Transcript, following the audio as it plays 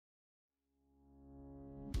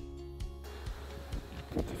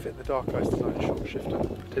To fit the Dark Ice Design short shifter,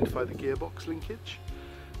 identify the gearbox linkage,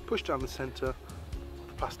 push down the centre of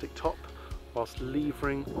the plastic top whilst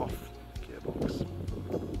levering off the gearbox.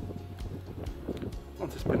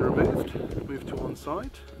 Once it's been removed, move to one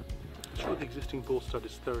side. Ensure the existing ball stud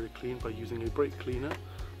is thoroughly cleaned by using a brake cleaner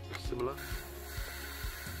or similar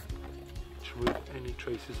to remove any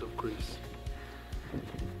traces of grease.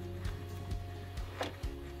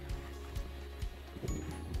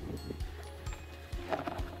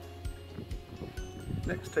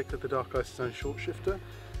 Next, take the Dark Ice Design short shifter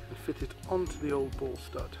and fit it onto the old ball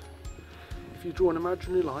stud. If you draw an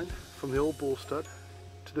imaginary line from the old ball stud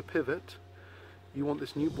to the pivot, you want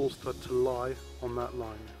this new ball stud to lie on that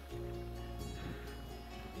line.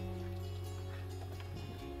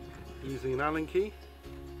 Using an Allen key,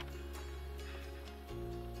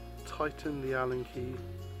 tighten the Allen key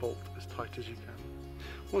bolt as tight as you can.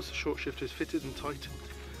 Once the short shifter is fitted and tightened,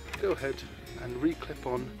 go ahead and re-clip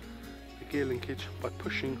on the gear linkage by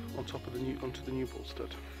pushing on top of onto the new ball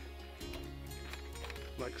stud,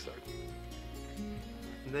 like so.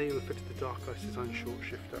 And there you have fitted the Dark Ice Design short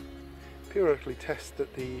shifter. Periodically test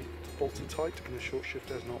that the bolts are tight and the short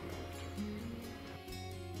shifter is not.